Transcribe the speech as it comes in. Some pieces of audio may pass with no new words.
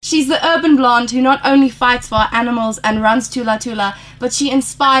She's the urban blonde who not only fights for our animals and runs Tula Tula, but she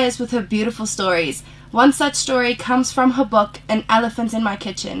inspires with her beautiful stories. One such story comes from her book, An Elephant in My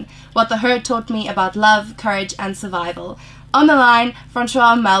Kitchen, What the Herd Taught Me About Love, Courage and Survival. On the line,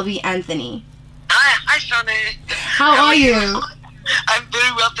 Francoise Malby-Anthony. Hi, Sharne. How are you? I'm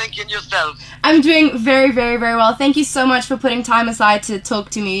very well, thank you, and yourself? I'm doing very, very, very well. Thank you so much for putting time aside to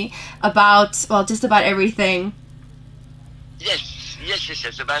talk to me about, well, just about everything. Yes,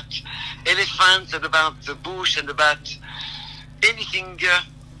 about elephants and about the bush and about anything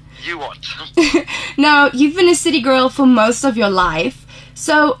you want. Now, you've been a city girl for most of your life,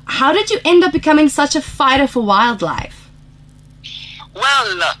 so how did you end up becoming such a fighter for wildlife?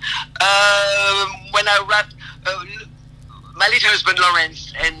 Well, when I wrapped, my little husband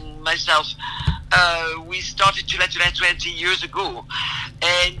Lawrence and myself, we started Tula Tula 20 years ago.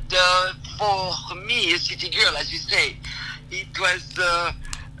 And for me, a city girl, as you say, it was a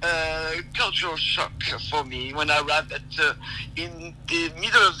cultural shock for me when I arrived in the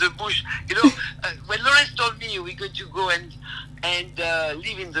middle of the bush. You know, when Lawrence told me we're going to go and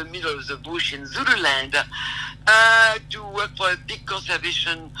live in the middle of the bush in Zululand to work for a big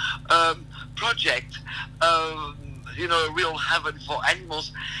conservation project, you know, a real heaven for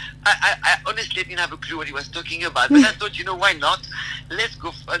animals. I honestly didn't have a clue what he was talking about, but I thought, you know, why not? Let's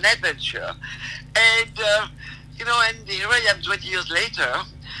go for an adventure. And, you know, and here I am 20 years later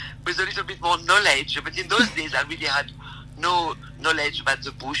with a little bit more knowledge, but in those days I really had no knowledge about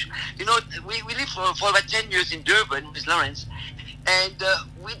the bush. You know, we lived for about 10 years in Durban with Lawrence, and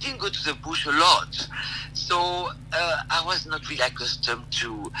we didn't go to the bush a lot. So I was not really accustomed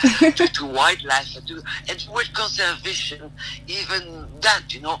to wildlife and to word conservation, even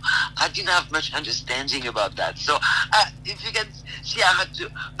that, you know, I didn't have much understanding about that. So if you can see, I had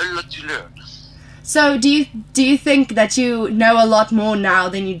a lot to learn. So do you think that you know a lot more now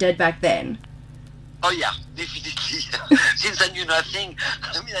than you did back then? Oh yeah, definitely. Since I knew nothing,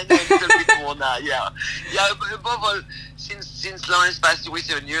 I mean, I know a little bit more now. Yeah. Above all, since Lawrence passed away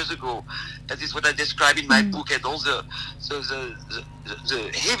 7 years ago, that is what I describe in my book, and all the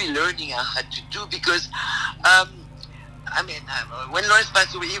heavy learning I had to do, because I mean, when Lawrence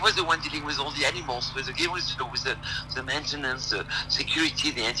passed away, he was the one dealing with all the animals, with the game, with the maintenance, the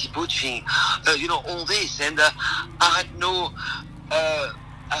security, the anti-poaching, you know, all this, and I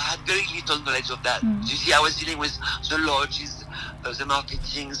had very little knowledge of that. You see, I was dealing with the lodges, the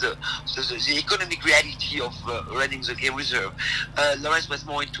marketing, the economic reality of running the game reserve. Lawrence was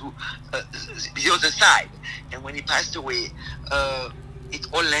more into the other side, and when he passed away, it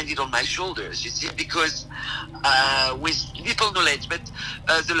all landed on my shoulders, you see, because with little knowledge, but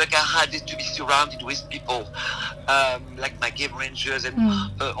the luck I had is to be surrounded with people like my game rangers, and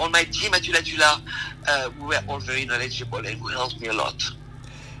on my team at Tula Tula, we were all very knowledgeable and who helped me a lot.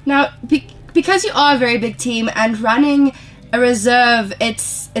 Now, because you are a very big team and running a reserve,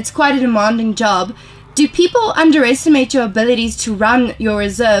 it's quite a demanding job. Do people underestimate your abilities to run your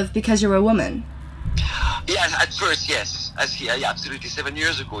reserve because you're a woman? Yeah, at first, yes. Yeah, absolutely. 7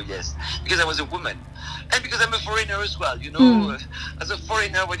 years ago, yes. Because I was a woman. And because I'm a foreigner as well, you know. As a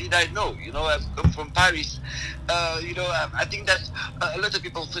foreigner, what did I know? You know, I've come from Paris. You know, I think that a lot of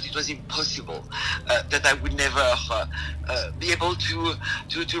people thought it was impossible, that I would never be able to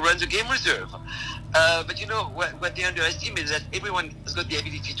run the game reserve. But you know, what they underestimate is that everyone has got the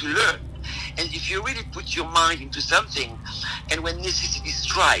ability to learn. And if you really put your mind into something, and when necessity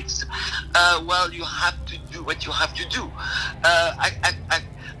strikes, well, you have to do what you have to do.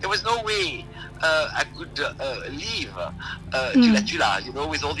 There was no way I could leave Tula Tula, you know,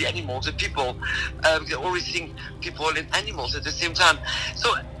 with all the animals, the people, because I always think people and animals at the same time.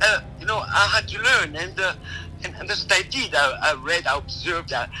 So, you know, I had to learn, and that's what I did. I read, I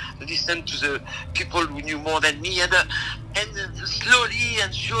observed, I listened to the people who knew more than me, and slowly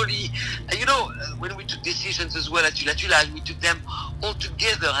and surely, you know, when we took decisions as well at Tula Tula, we took them all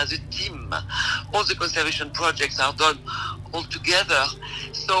together as a team. All the conservation projects are done all together.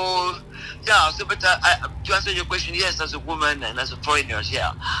 So, yeah, but to answer your question, yes, as a woman and as a foreigner,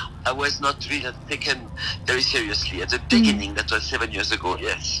 yeah, I was not really taken very seriously at the beginning. That was 7 years ago,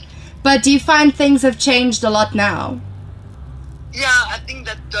 yes. But do you find things have changed a lot now? Yeah, I think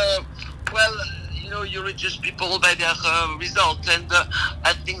that, well, you know, you judge people by their results, and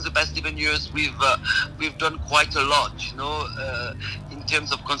I think the past 7 years we've done quite a lot, you know, in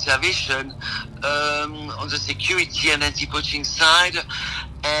terms of conservation, on the security and anti-poaching side,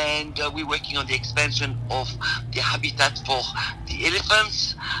 and we're working on the expansion of the habitat for the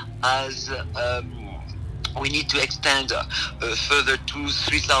elephants, as we need to extend further to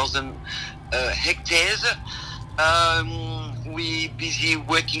 3,000 hectares. we busy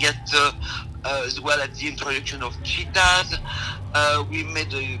working at as well at the introduction of cheetahs. We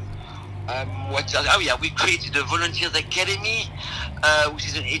made a what else? Oh yeah, we created a volunteers academy, which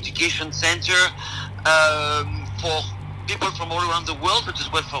is an education center for people from all around the world, but as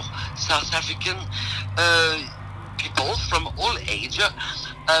well for South African people from all age.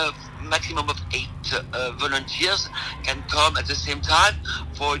 Maximum of 8 volunteers can come at the same time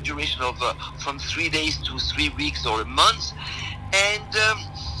for a duration of from 3 days to 3 weeks or a month, and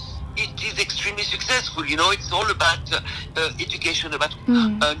it is extremely successful. You know, it's all about education, about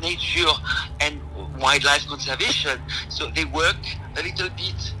nature and wildlife conservation. So they work a little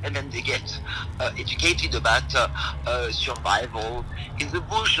bit and then they get educated about survival in the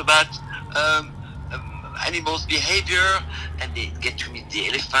bush, about animals' behavior, and they get to meet the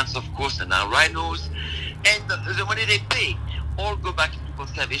elephants, of course, and our rhinos. And the money they pay all go back into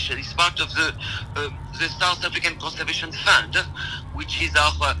conservation. It's part of the South African Conservation Fund, which is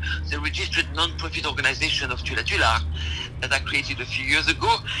our the registered non-profit organization of Tula Tula that I created a few years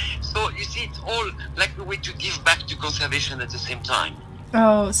ago. So you see, it's all like a way to give back to conservation at the same time.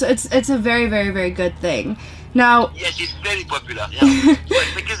 Oh, so it's a very, very, very good thing. Now, yes, it's very popular. Yeah,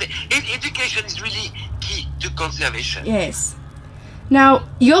 because education is really key to conservation. Yes. Now,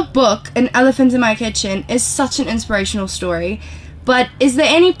 your book, An Elephant in My Kitchen, is such an inspirational story. But is there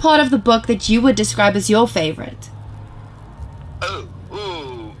any part of the book that you would describe as your favorite?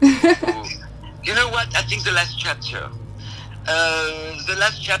 You know what? I think the last chapter. The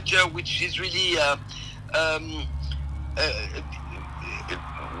last chapter, which is really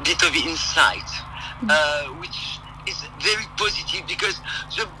bit of insight, which is very positive, because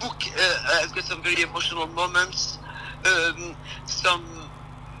the book has got some very emotional moments, some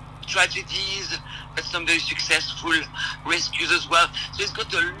tragedies, but some very successful rescues as well. So it's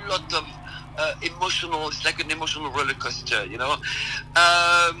got a lot of emotional, it's like an emotional roller coaster, you know.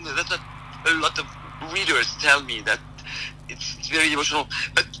 That's what a lot of readers tell me, that it's very emotional.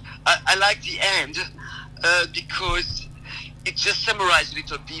 But I like the end because it just summarized a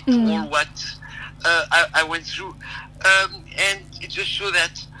little bit all what I went through, and it just shows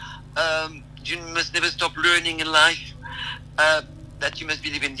that you must never stop learning in life, that you must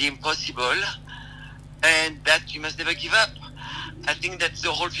believe in the impossible, and that you must never give up. I think that's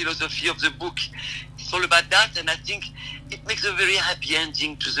the whole philosophy of the book. It's all about that, and I think it makes a very happy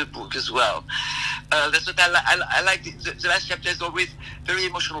ending to the book as well. That's what I like. The last chapter is always very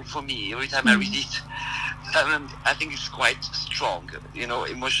emotional for me every time I read it. I think it's quite strong, you know,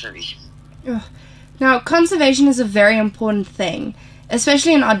 emotionally. Now, conservation is a very important thing,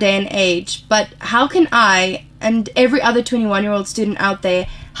 especially in our day and age, but how can I and every other 21-year-old student out there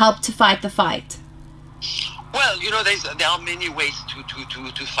help to fight the fight? Well, you know, there are many ways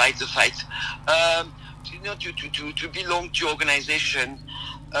to fight the fight. You know, to belong to organization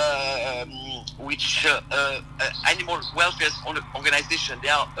which animal welfare organization.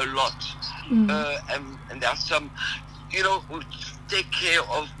 There are a lot, and there are some, you know, who take care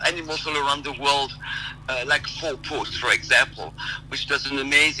of animals all around the world, like Four Paws, for example, which does an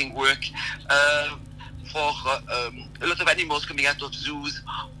amazing work for a lot of animals coming out of zoos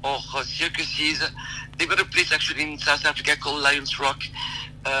or circuses. They've got a place actually in South Africa called Lions Rock,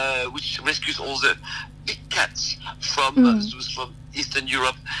 which rescues all the big cats from zoos from Eastern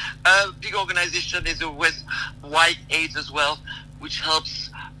Europe. Big organization is with White AIDS as well, which helps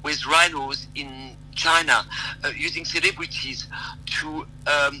with rhinos in China, using celebrities to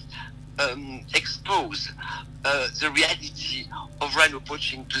expose the reality of rhino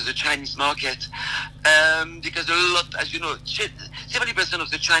poaching to the Chinese market, because a lot, as you know, 70% of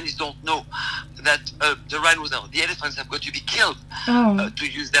the Chinese don't know that the rhinos, the elephants, have got to be killed to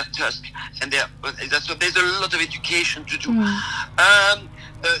use their tusk, and so there's a lot of education to do.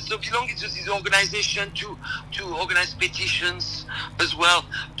 So belonging to this organization, to organize petitions as well,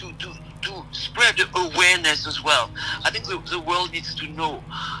 to spread the awareness as well. I think the world needs to know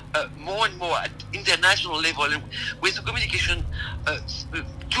more and more at international level, and with the communication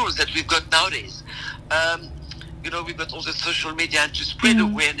tools that we've got nowadays. You know, we've got all the social media, and to spread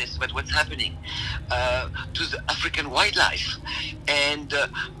awareness about what's happening to the African wildlife, and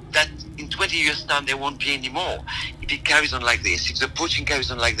that in 20 years' time there won't be any more if it carries on like this, if the poaching carries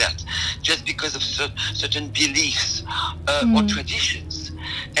on like that, just because of certain beliefs or traditions.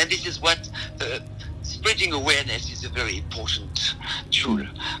 And this is what spreading awareness is a very important tool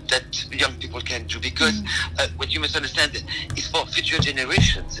that young people can do, because what you must understand is for future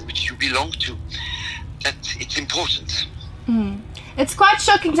generations which you belong to, that it's important. It's quite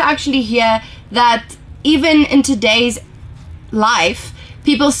shocking to actually hear that even in today's life,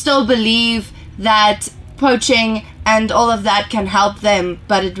 people still believe that poaching and all of that can help them,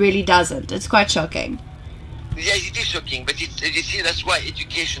 but it really doesn't. It's quite shocking. Yeah, it is shocking, but you see, that's why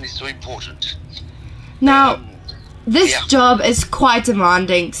education is so important. Now, this yeah. job is quite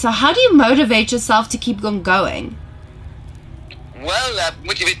demanding, so how do you motivate yourself to keep on going? Well, I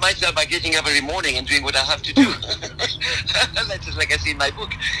motivate myself by getting up every morning and doing what I have to do. That's just like I say in my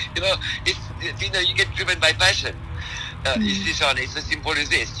book. You know, you get driven by passion. You see, Sharne, it's as simple as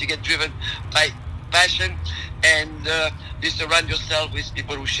this. You get driven by passion, and you surround yourself with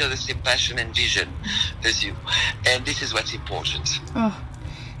people who share the same passion and vision as you. And this is what's important. Oh.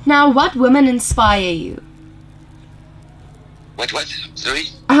 Now, what women inspire you? What? Sorry?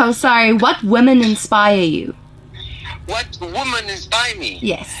 Oh, sorry. What women inspire you? What women inspire me?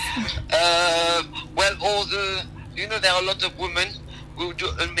 Yes. Well, there are a lot of women who do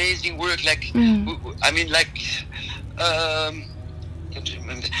amazing work. Like, can't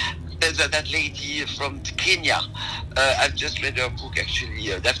remember. There's that lady from Kenya. I've just read her book, actually,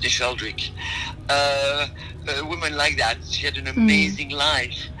 Daphne Sheldrick. A woman like that. She had an amazing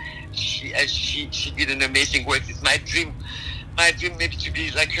life. She did an amazing work. It's my dream maybe to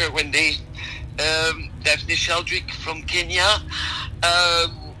be like her one day. Daphne Sheldrick from Kenya,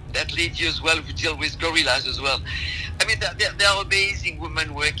 that lady as well who deal with gorillas as well. I mean, there are amazing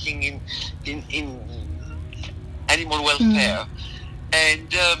women working in animal welfare,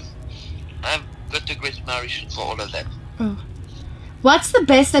 and I've got a great admiration for all of them. Oh. What's the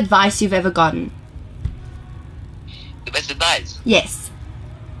best advice you've ever gotten? The best advice? Yes.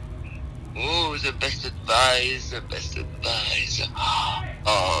 Oh, the best advice.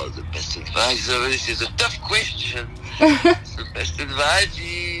 Oh, the best advice. Oh, this is a tough question. The best advice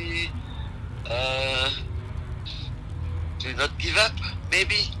is do not give up,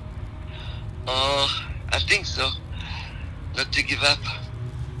 maybe. I think so. Not to give up.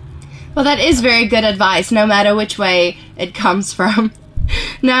 Well, that is very good advice, no matter which way it comes from.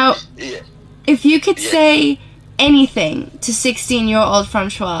 Now, if you could say anything to 16-year-old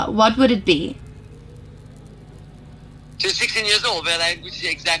Francoise, what would it be? To 16 years old, well, I would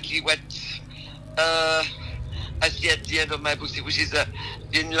say exactly what I see at the end of my book, which is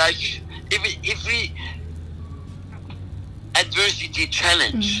in life, every adversity,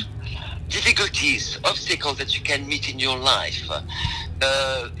 challenge, difficulties, obstacles that you can meet in your life,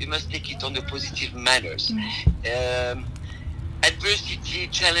 you must take it on the positive manners. Adversity,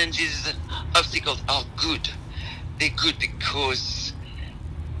 challenges, obstacles are good. They're good because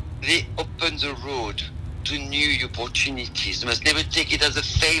they open the road to new opportunities. You must never take it as a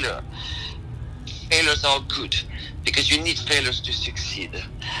failure. Failures are good because you need failures to succeed.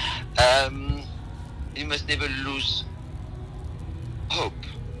 You must never lose hope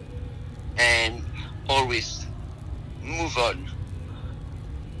and always move on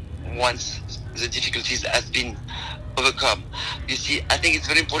once the difficulties have been overcome. You see, I think it's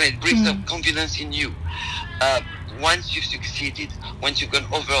very important. It brings up confidence in you. Once you've succeeded, once you've gone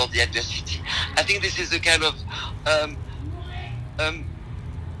over all the adversity, I think this is a kind of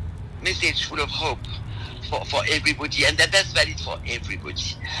message full of hope for everybody, and that's valid for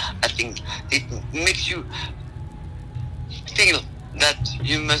everybody. I think it makes you feel that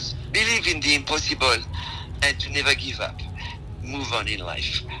you must believe in the impossible and to never give up. Move on in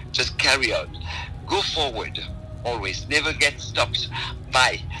life. Just carry on. Go forward always. Never get stopped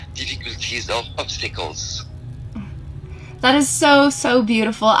by difficulties or obstacles. That is so, so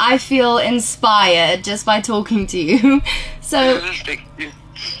beautiful. I feel inspired just by talking to you. So, Thank you.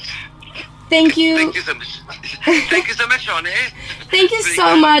 Thank you. Thank you so much. Thank you so much, Sharne. Thank you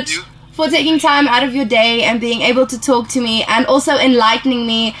so much for taking time out of your day and being able to talk to me and also enlightening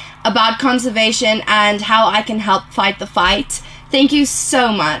me about conservation and how I can help fight the fight. Thank you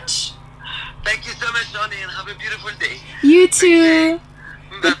so much. Thank you so much, Sharne, and have a beautiful day. You too.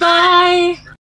 Goodbye.